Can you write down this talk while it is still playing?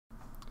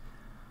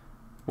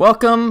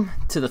Welcome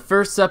to the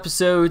first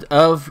episode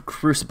of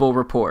Crucible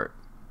Report.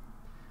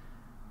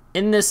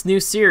 In this new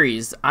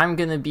series, I'm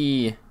going to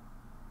be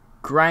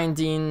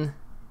grinding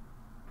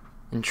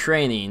and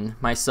training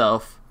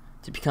myself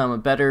to become a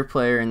better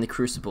player in the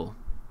Crucible.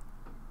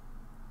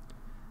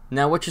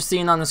 Now, what you're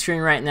seeing on the screen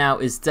right now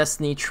is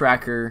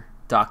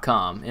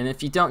DestinyTracker.com. And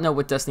if you don't know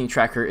what Destiny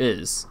Tracker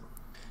is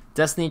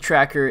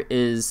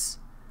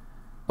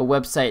a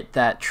website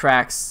that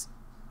tracks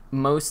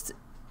most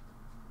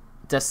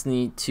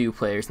Destiny 2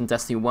 players and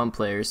Destiny 1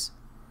 players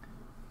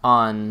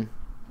on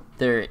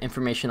their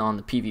information on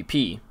the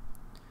PvP.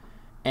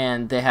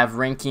 And they have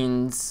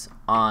rankings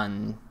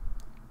on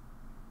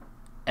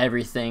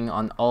everything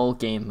on all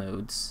game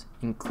modes,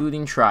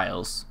 including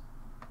Trials.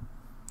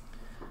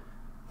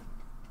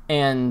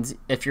 And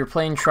if you're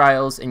playing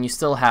Trials and you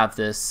still have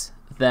this,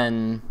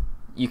 then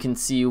you can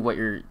see what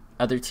your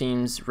other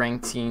team's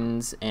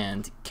rankings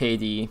and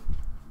KD.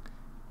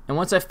 And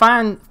once I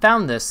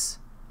found this,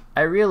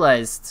 I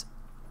realized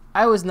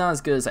I was not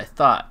as good as I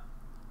thought.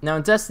 Now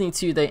in Destiny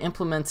 2 they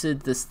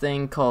implemented this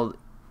thing called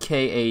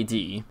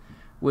KAD,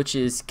 which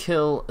is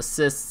kill,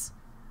 assists,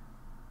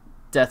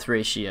 death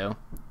ratio,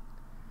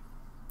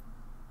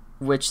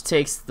 which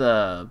takes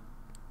the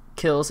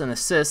kills and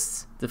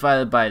assists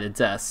divided by the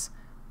deaths,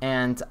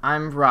 and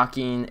I'm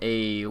rocking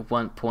a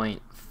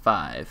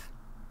 1.5.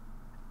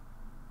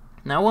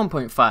 Now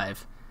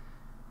 1.5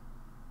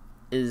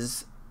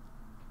 is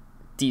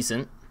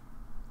decent,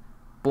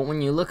 but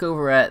when you look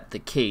over at the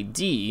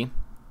KD,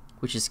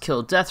 which is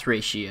kill death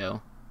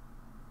ratio,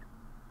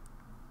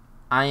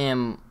 I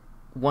am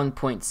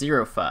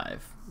 1.05,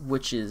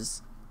 which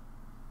is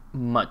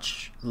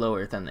much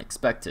lower than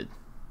expected.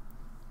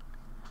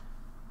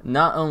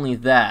 Not only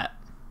that,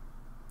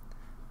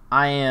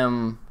 I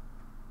am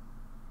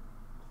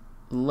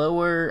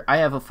lower. I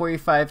have a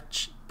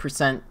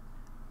 45%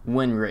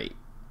 win rate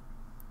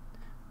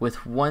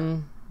with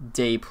 1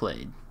 day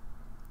played.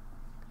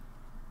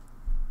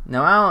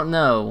 Now, I don't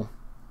know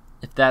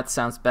if that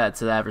sounds bad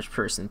to the average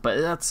person, but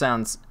that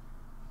sounds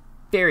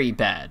very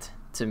bad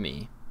to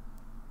me.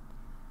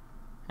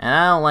 And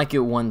I don't like it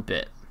one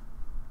bit.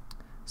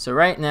 So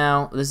right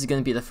now, this is going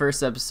to be the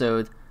first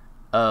episode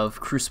of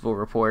Crucible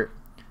Report,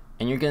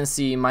 and you're going to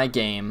see my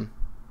game,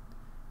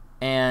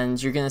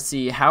 and you're going to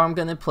see how I'm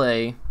going to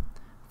play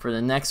for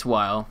the next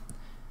while.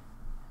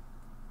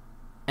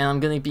 And I'm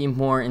going to be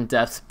more in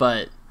depth,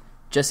 but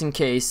just in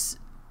case,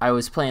 I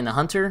was playing the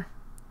Hunter,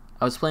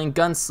 I was playing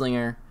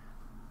Gunslinger,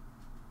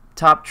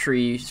 top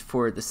trees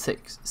for the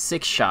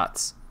six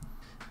shots,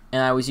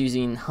 and I was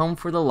using Home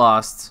for the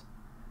Lost,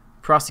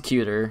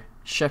 Prosecutor,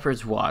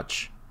 Shepherd's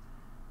Watch,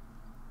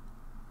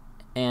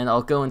 and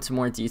I'll go into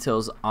more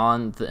details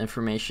on the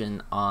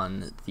information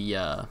on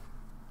the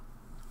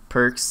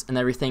perks and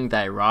everything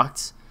that I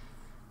rocked.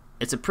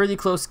 It's a pretty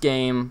close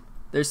game.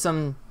 There's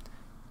some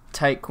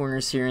tight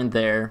corners here and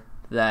there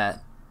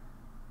that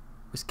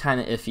was kind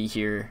of iffy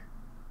here,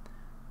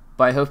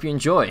 but I hope you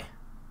enjoy.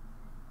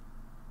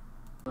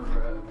 The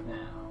road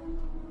now.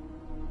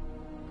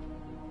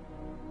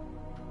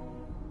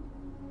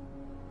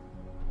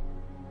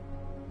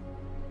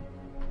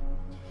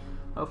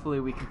 Hopefully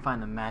we can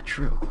find a match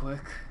real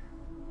quick.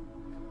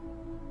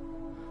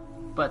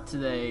 But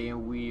today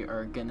we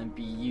are gonna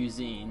be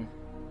using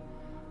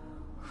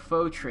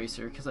Foe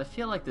Tracer because I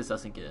feel like this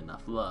doesn't get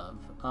enough love.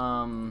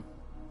 Home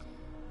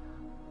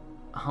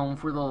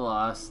for the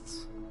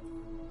Lost,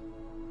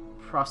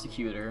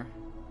 Prosecutor,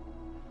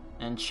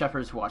 and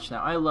Shepherd's Watch.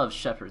 Now, I love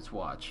Shepherd's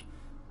Watch.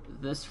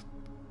 This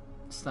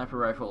sniper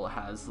rifle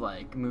has,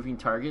 like, moving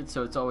targets,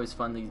 so it's always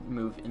fun to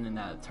move in and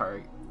out of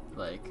target,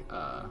 like,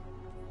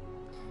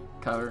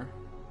 cover.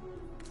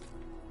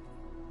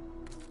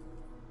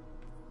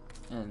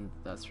 And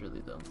that's really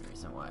the only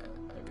reason why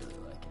I really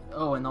like it.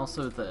 Oh, and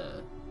also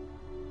the...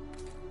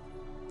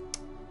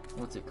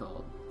 what's it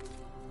called?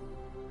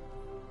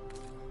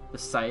 The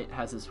sight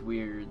has this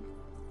weird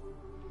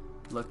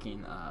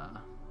looking,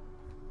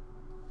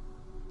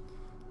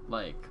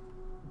 like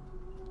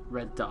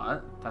red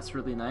dot. That's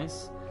really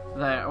nice.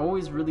 That I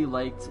always really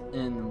liked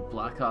in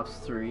Black Ops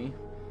 3.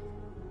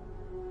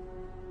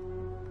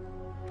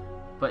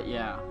 But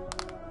yeah.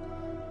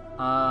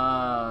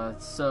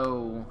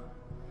 So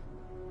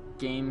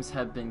games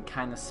have been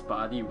kind of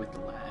spotty with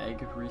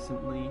lag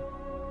recently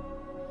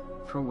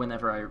for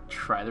whenever I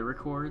try to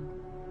record.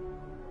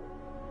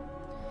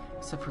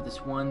 Except for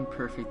this one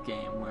perfect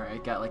game where I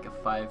got like a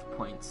 5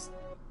 points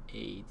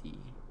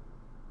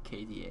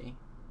KDA.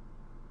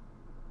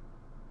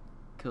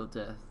 Kill,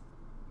 death,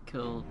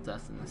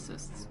 and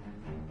assists.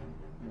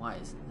 Why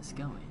isn't this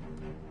going?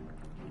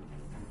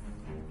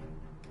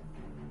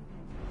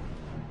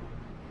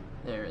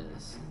 There it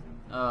is.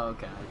 Oh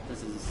god,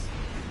 this is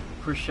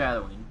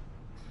foreshadowing.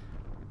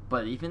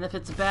 But even if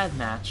it's a bad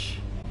match,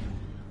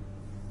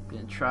 I'm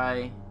gonna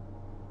try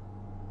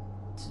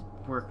to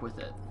work with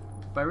it.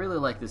 But I really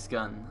like this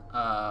gun.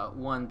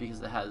 One,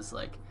 because it has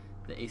like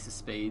the Ace of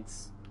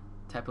Spades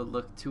type of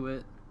look to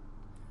it,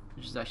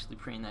 which is actually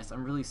pretty nice.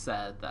 I'm really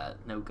sad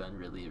that no gun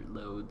really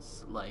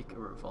loads like a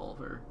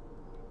revolver,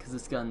 because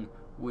this gun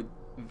would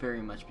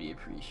very much be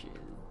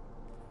appreciated.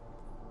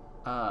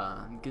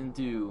 I'm gonna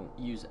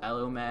use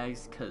allo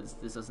mags because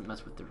this doesn't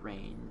mess with the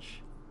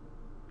range.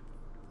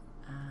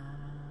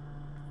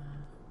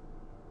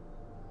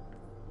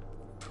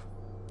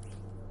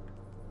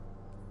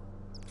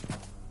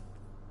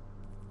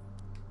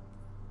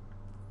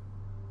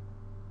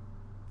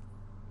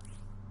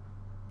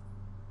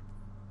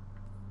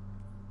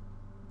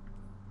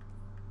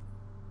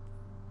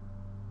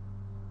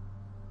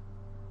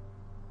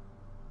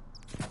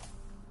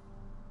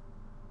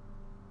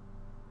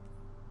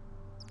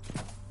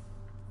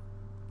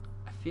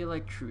 I feel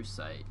like True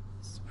Sight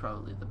is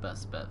probably the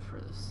best bet for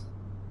this.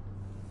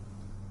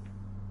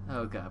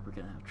 Oh god, we're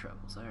gonna have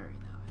troubles. I already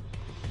know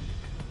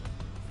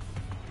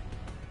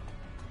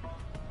it.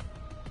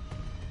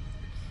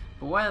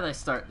 But why did I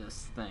start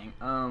this thing?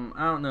 I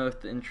don't know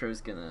if the intro is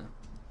gonna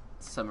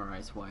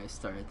summarize why I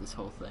started this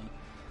whole thing,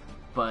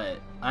 but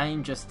I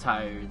am just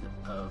tired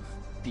of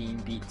being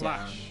beat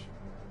down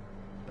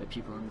by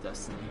people in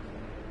Destiny.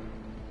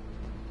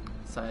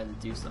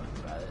 Decided to do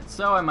something about it,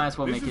 so I might as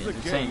well make it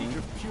entertaining. This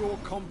is a gauge of pure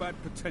combat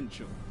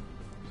potential.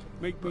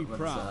 Make me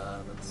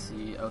proud. Let's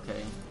see.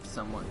 Okay,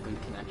 somewhat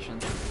good connection.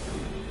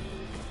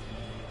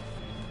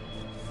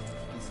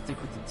 Let's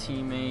stick with the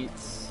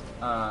teammates.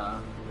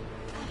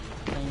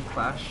 Playing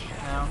Clash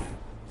now.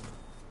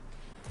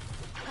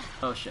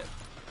 Oh shit.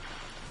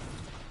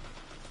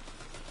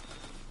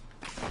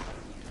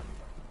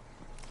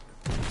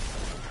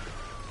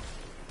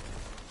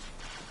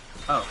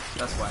 Oh,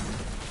 that's why.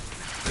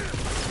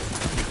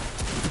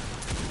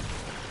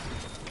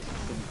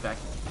 Getting back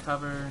in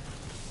cover.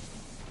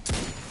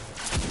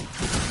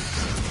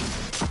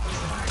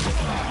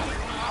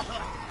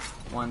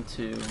 One,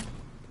 two.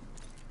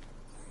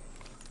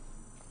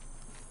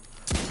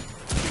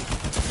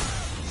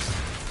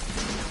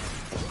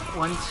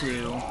 One,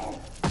 two,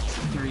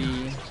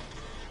 three.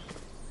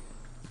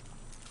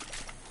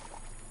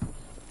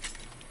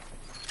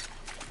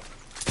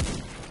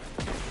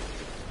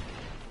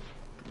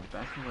 Get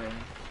back away.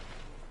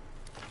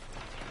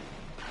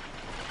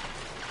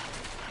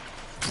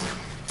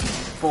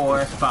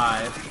 Four,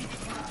 five.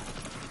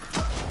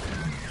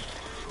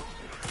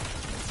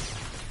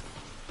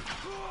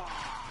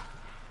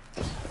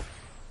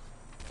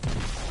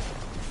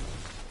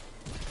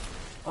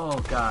 Oh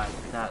god,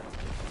 that.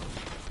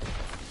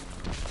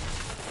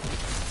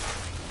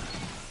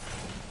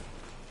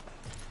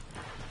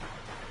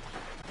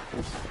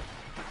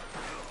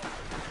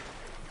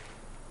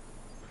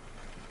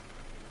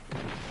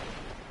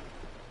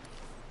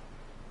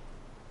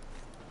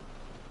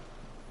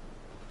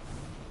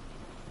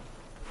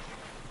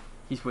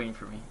 He's waiting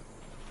for me.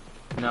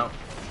 No,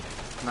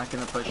 I'm not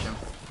gonna push him.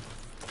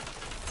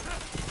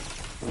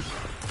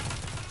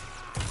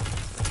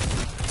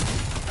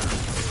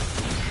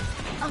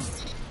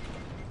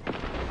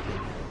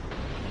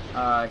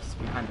 He's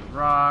behind the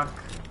rock,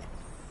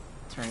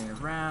 turning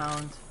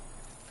around.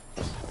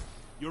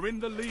 You're in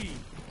the lead.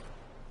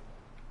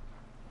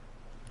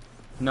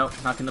 Nope,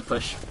 not gonna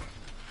push.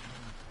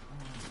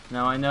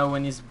 No, I know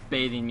when he's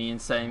baiting me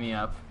and setting me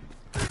up.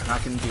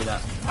 Not gonna do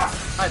that.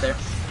 Hi there.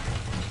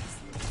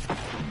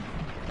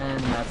 And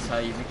that's how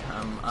you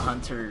become a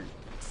hunter,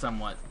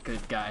 somewhat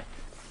good guy.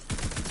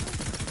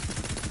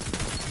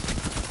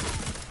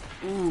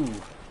 Ooh,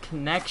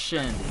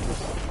 connection.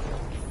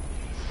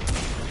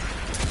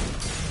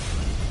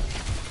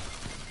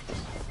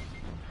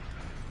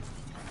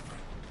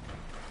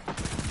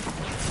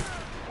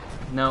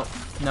 No,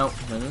 no,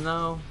 no, no,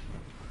 no.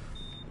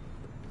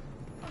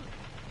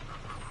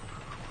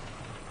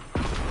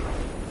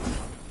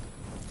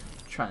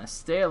 Trying to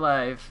stay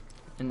alive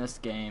in this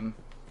game.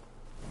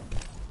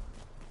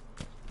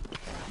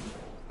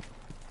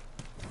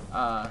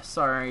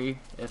 Sorry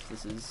if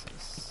this is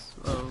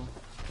slow,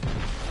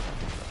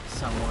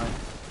 somewhat.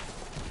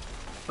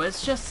 But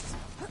it's just,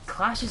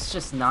 Clash is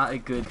just not a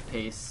good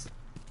pace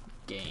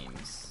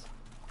games.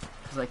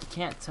 Cause like you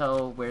can't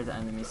tell where the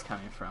enemy's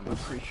coming from. I'm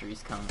pretty sure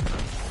he's coming from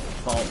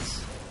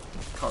vault.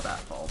 Call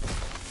that vault.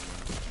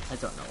 I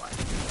don't know why.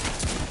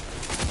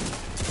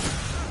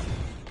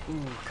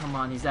 Ooh, come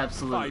on, he's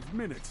absolute. 5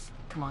 minutes.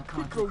 Come on,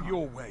 come on, Could come go on.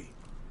 your way.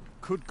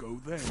 Could go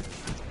there.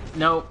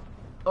 Nope.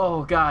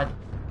 Oh god.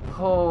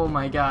 Oh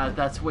my god,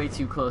 that's way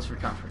too close for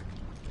comfort.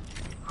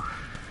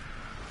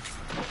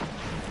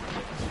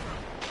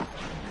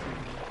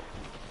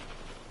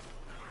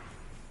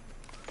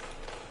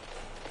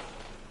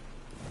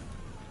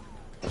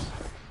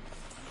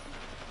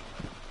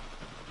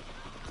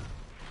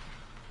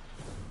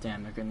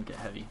 Damn, they're gonna get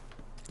heavy.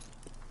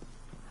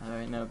 How do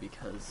I know?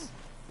 Because...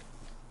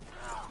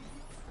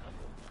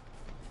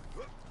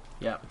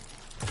 Yep.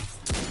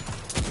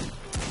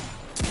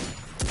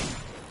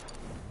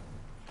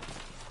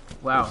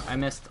 Wow, I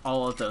missed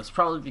all of those.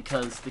 Probably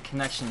because the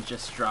connection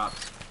just dropped.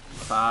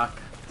 Fuck.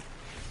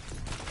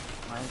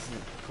 Why is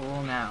it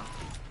full now?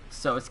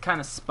 So it's kind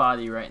of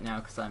spotty right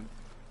now because I'm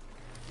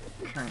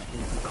currently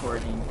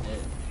recording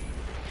it.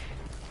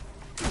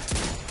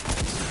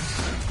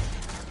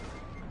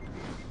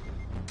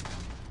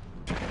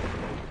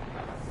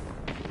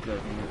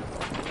 good move.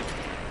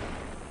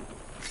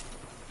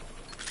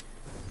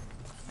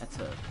 I had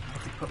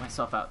to put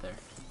myself out there.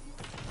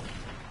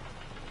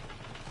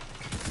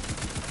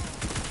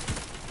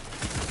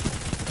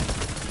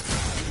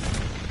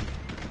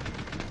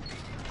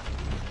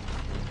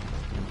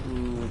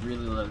 Ooh, really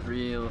low,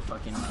 real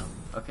fucking low.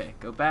 Okay,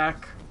 go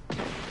back.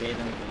 Bait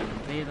him, bait him,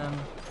 bait him.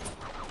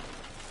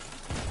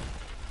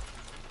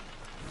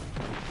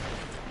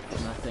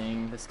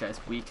 Nothing. This guy's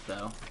weak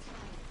though.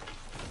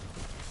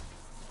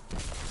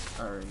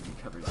 Already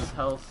recovered his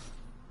health.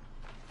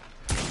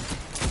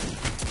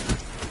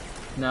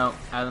 No,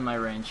 out of my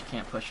range.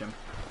 Can't push him.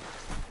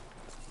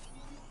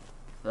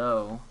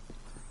 Though.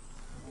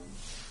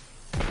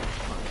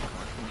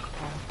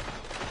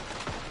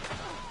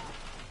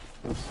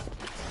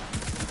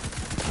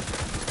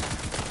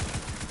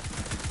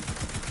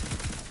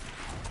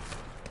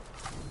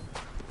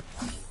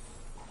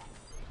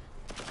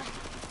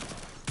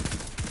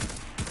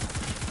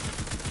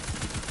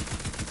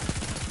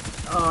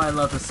 Oh, I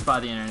love the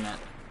spotty internet.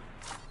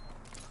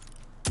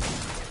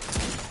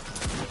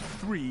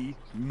 3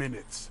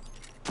 minutes.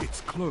 It's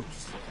close.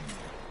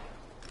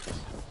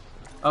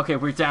 Okay,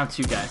 we're down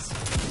 2 guys.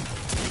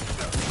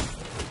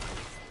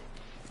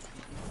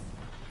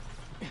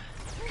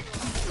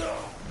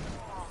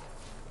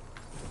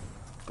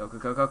 Go, go,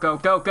 go, go, go,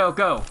 go, go,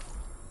 go!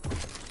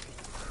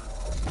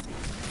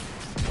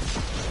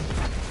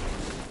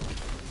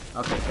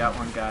 Okay, got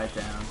one guy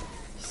down.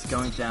 He's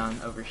going down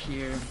over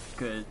here.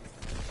 Good.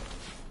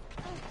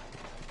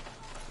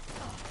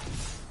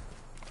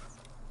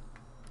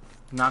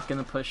 Not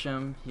gonna push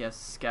him. He has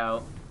to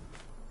scout.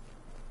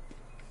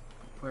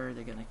 Where are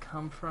they gonna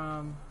come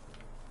from?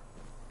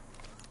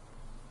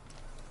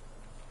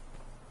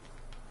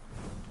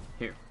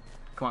 Here.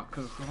 Come on,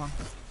 come on.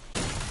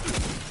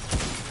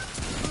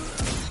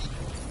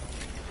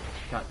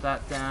 Got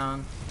that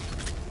down.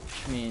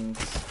 Which means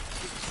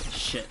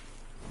shit.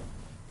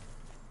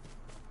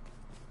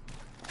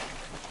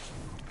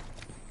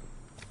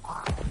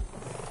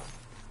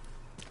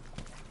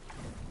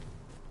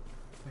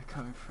 They're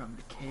coming from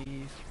the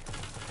cave.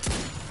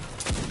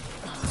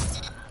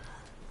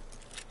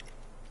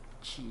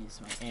 Jeez,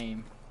 my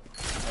aim.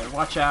 Alright,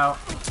 watch out.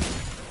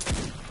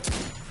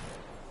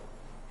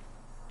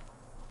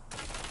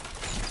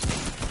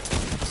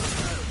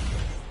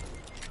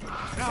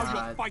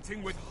 Now you're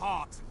fighting with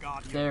heart,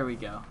 Guardian. There we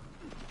go.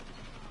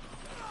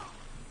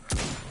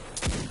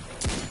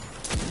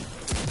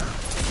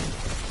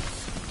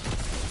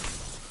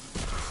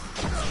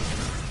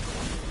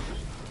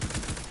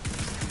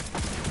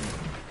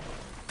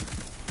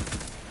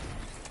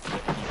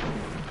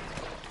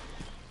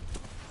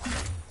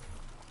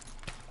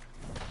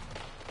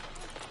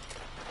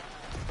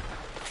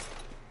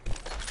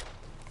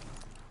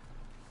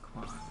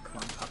 Come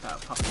on, pop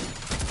out, pop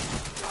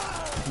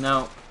out.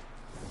 No.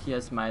 He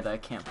has might I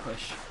can't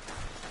push.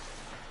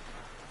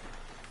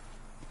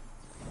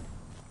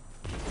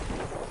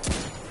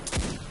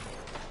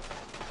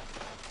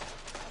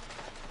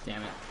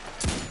 Damn it.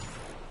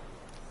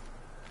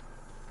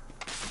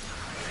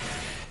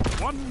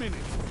 1 minute.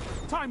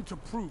 Time to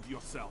prove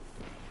yourself.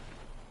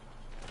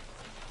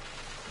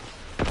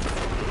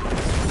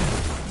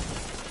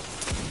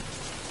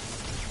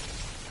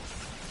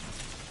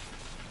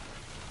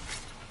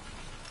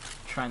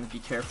 Trying to be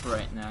careful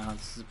right now.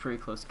 This is a pretty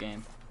close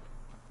game.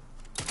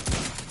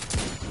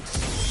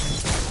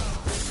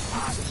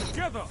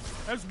 Together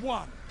as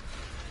one.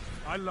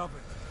 I love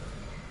it.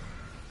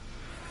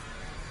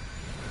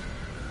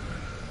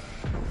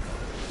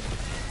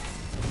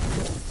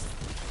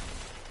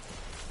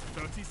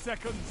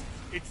 Seconds.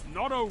 It's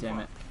not over. Damn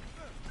it.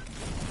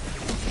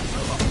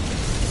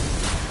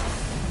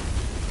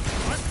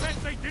 I bet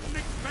they didn't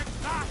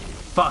expect that.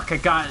 Fuck, I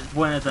got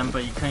one of them,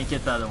 but you couldn't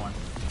get the other one.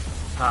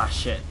 Ah,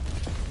 shit.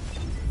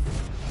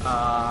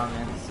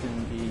 Man, this is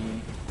gonna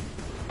be...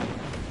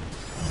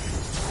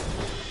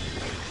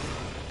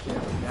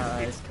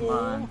 Guys, come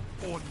on.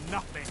 Or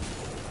nothing.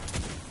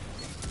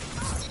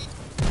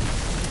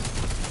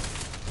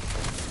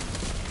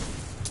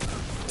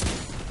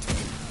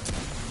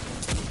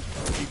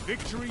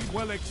 Victory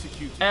well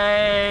executed.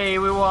 Hey,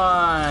 we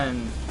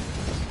won!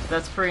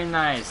 That's pretty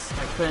nice.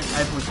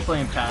 I was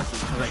playing passive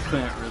because I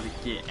couldn't really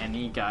get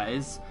any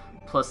guys.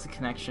 Plus the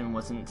connection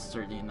wasn't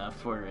sturdy enough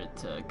for it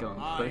to go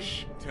and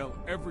push. I tell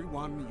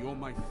everyone you're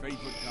my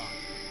favorite guy.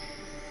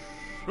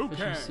 Who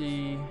cares?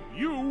 Efficiency.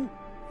 You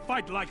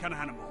fight like an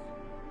animal.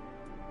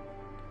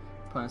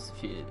 Opponents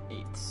defeated 8.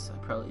 I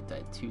probably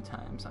died 2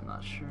 times, I'm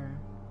not sure.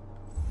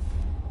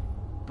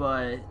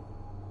 But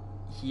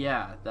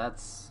yeah,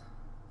 that's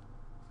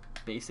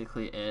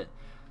basically it.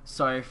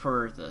 Sorry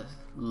for the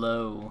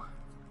low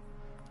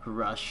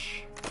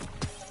rush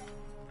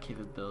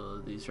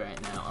capabilities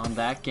right now. On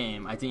that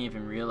game, I didn't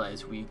even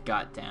realize we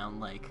got down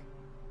like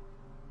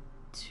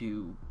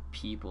 2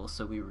 people,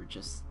 so we were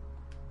just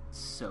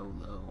so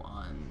low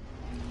on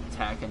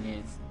attack.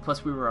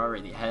 Plus we were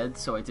already ahead,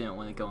 so I didn't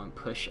want to go and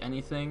push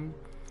anything.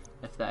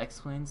 If that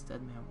explains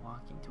Dead Man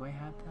Walking. Do I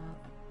have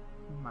that?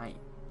 I might.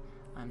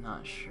 I'm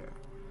not sure.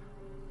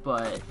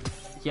 But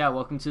yeah,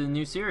 welcome to the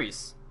new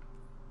series.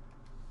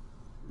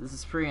 This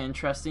is pretty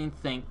interesting.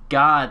 Thank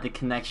God the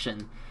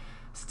connection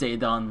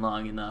stayed on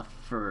long enough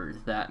for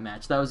that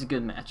match. That was a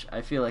good match.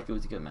 I feel like it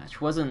was a good match.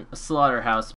 It wasn't a slaughterhouse